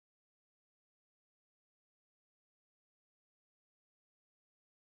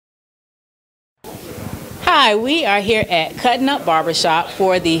Hi, we are here at CutnUp Barbershop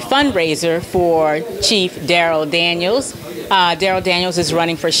for the fundraiser for Chief Darryl Daniels. Darryl Daniels is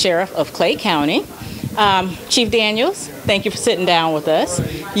running for Sheriff of Clay County. Chief Daniels, thank you for sitting down with us.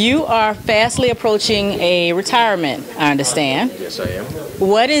 You are fastly approaching a retirement, I understand. Yes, I am.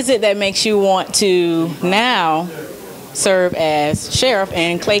 What is it that makes you want to now serve as Sheriff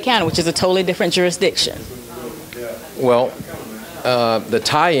in Clay County, which is a totally different jurisdiction? Well, the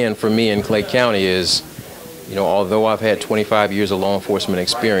tie-in for me in Clay County is, although I've had 25 years of law enforcement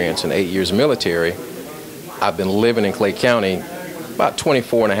experience and 8 years military, I've been living in Clay County about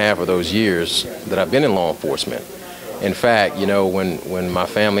 24 and a half of those years that I've been in law enforcement. In fact, when my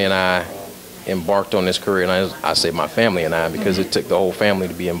family and I embarked on this career, and I say my family and I because it took the whole family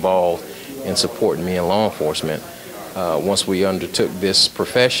to be involved in supporting me in law enforcement, once we undertook this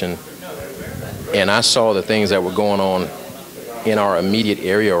profession, and I saw the things that were going on in our immediate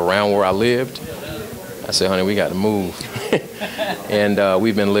area around where I lived, I said, honey, we got to move. And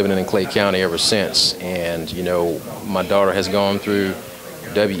we've been living in Clay County ever since. And, my daughter has gone through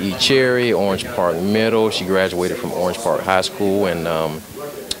W.E. Cherry, Orange Park Middle. She graduated from Orange Park High School. And,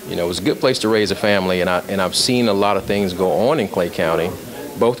 it was a good place to raise a family. And I've seen a lot of things go on in Clay County,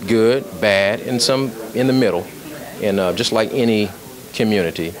 both good, bad, and some in the middle. And just like any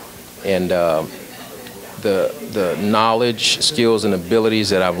community. And the knowledge, skills, and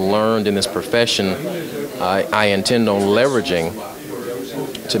abilities that I've learned in this profession, I intend on leveraging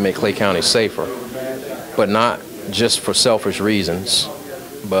to make Clay County safer, but not just for selfish reasons.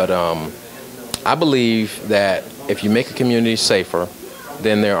 But I believe that if you make a community safer,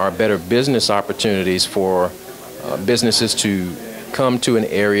 then there are better business opportunities for businesses to come to an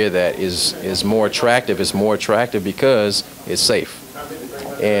area that is more attractive. It's more attractive because it's safe.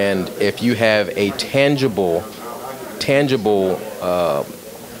 And if you have a tangible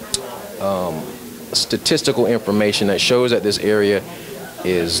statistical information that shows that this area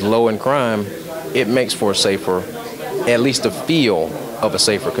is low in crime, it makes for a safer, at least a feel of a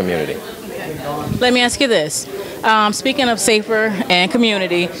safer community. Let me ask you this. Speaking of safer and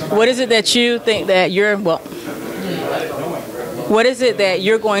community, what is it that you think that what is it that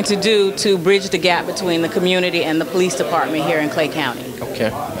you're going to do to bridge the gap between the community and the police department here in Clay County? Okay,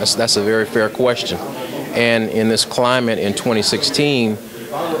 that's a very fair question. And in this climate in 2016,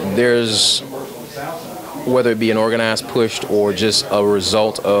 there's, whether it be an organized push or just a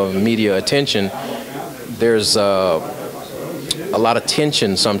result of media attention, there's a lot of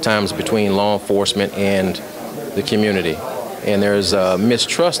tension sometimes between law enforcement and the community. And there's a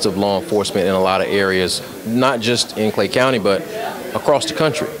mistrust of law enforcement in a lot of areas, not just in Clay County, but across the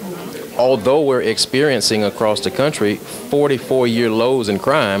country. Although we're experiencing across the country 44-year lows in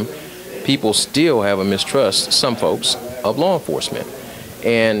crime, people still have a mistrust, some folks, of law enforcement.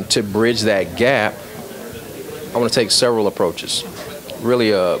 And to bridge that gap, I want to take several approaches.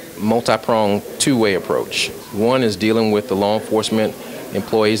 Really a multi-pronged, two-way approach. One is dealing with the law enforcement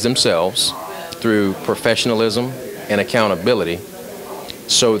employees themselves through professionalism and accountability,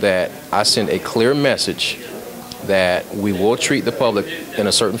 so that I send a clear message that we will treat the public in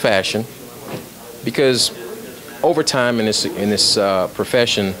a certain fashion, because over time in this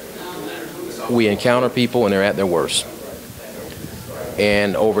profession, we encounter people and they're at their worst.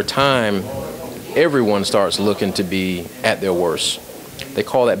 And over time, everyone starts looking to be at their worst. They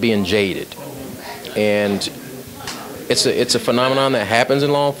call that being jaded. And it's a phenomenon that happens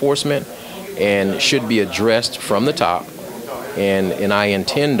in law enforcement and should be addressed from the top. And I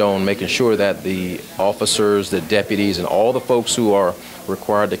intend on making sure that the officers, the deputies, and all the folks who are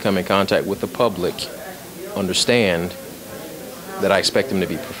required to come in contact with the public understand that I expect them to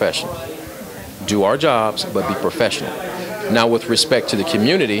be professional. Do our jobs, but be professional. Now, with respect to the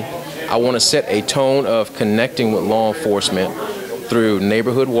community, I want to set a tone of connecting with law enforcement through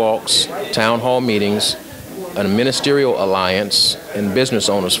neighborhood walks, town hall meetings, a ministerial alliance, and business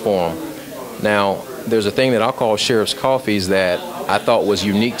owners forum. Now, there's a thing that I'll call Sheriff's Coffees that I thought was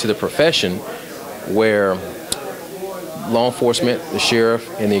unique to the profession, where law enforcement, the sheriff,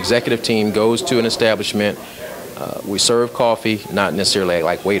 and the executive team goes to an establishment. We serve coffee, not necessarily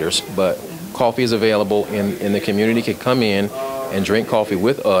like waiters, but coffee is available, and the community can come in and drink coffee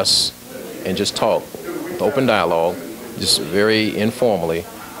with us and just talk with open dialogue, just very informally,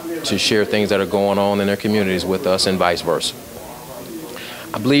 to share things that are going on in their communities with us and vice versa.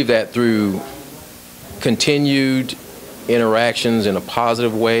 I believe that through continued interactions in a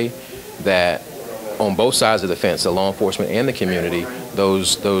positive way, that on both sides of the fence, the law enforcement and the community,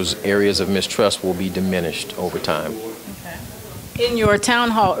 those areas of mistrust will be diminished over time. Okay. In your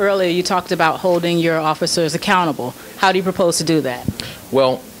town hall earlier, you talked about holding your officers accountable. How do you propose to do that?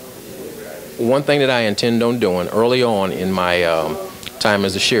 Well, one thing that I intend on doing early on in my time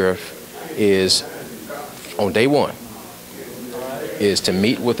as the sheriff is, on day one, is to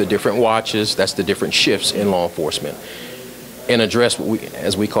meet with the different watches, that's the different shifts in law enforcement, and address what we,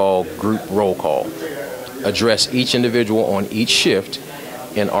 as we call, group roll call. Address each individual on each shift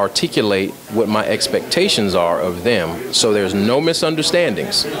and articulate what my expectations are of them so there's no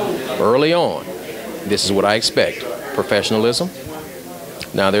misunderstandings early on. This is what I expect. Professionalism.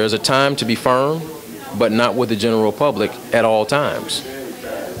 Now, there's a time to be firm, but not with the general public at all times.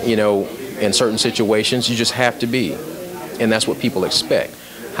 You know, in certain situations, you just have to be, and that's what people expect.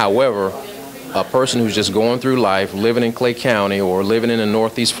 However, a person who's just going through life, living in Clay County or living in the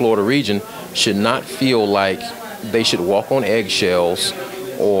Northeast Florida region should not feel like they should walk on eggshells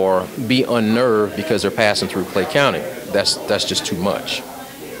or be unnerved because they're passing through Clay County. That's just too much.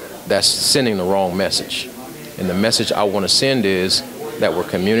 That's sending the wrong message. And the message I want to send is that we're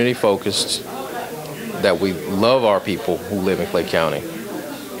community focused, that we love our people who live in Clay County,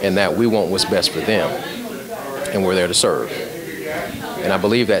 and that we want what's best for them, and we're there to serve. And I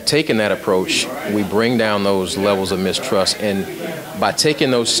believe that taking that approach, we bring down those levels of mistrust, and by taking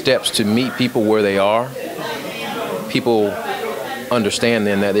those steps to meet people where they are, people understand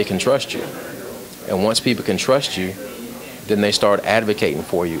then that they can trust you. And once people can trust you, then they start advocating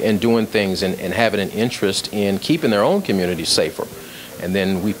for you and doing things and having an interest in keeping their own community safer. And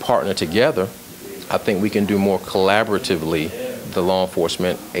then we partner together. I think we can do more collaboratively, the law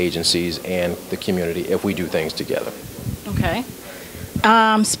enforcement agencies and the community, if we do things together. Okay.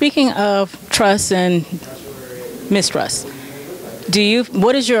 Speaking of trust and mistrust,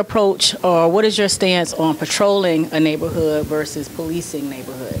 what is your approach or what is your stance on patrolling a neighborhood versus policing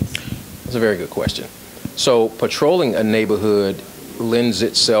neighborhoods? That's a very good question. So patrolling a neighborhood lends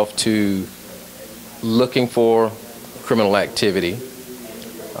itself to looking for criminal activity,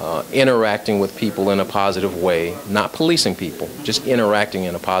 interacting with people in a positive way, not policing people, just interacting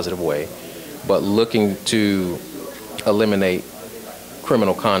in a positive way, but looking to eliminate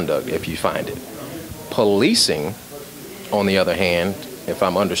criminal conduct if you find it. Policing, on the other hand, if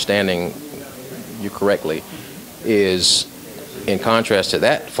I'm understanding you correctly, is, in contrast to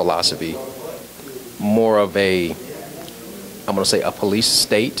that philosophy, more of a, I'm going to say, a police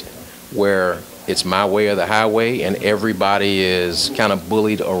state where it's my way or the highway and everybody is kind of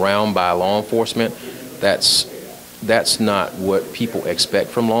bullied around by law enforcement. That's not what people expect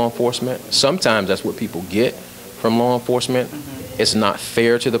from law enforcement. Sometimes that's what people get from law enforcement. It's not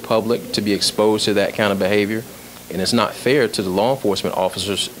fair to the public to be exposed to that kind of behavior, and it's not fair to the law enforcement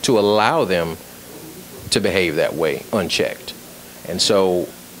officers to allow them to behave that way unchecked. And so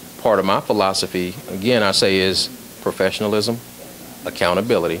part of my philosophy, again, I say, is professionalism,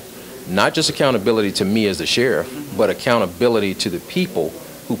 accountability, not just accountability to me as the sheriff, but accountability to the people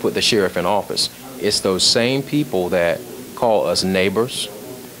who put the sheriff in office. It's those same people that call us neighbors,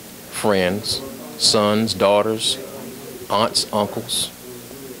 friends, sons, daughters, aunts, uncles,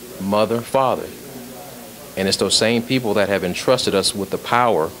 mother, father. And it's those same people that have entrusted us with the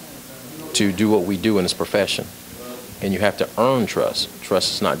power to do what we do in this profession. And you have to earn trust.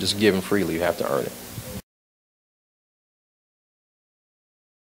 Trust is not just given freely, you have to earn it.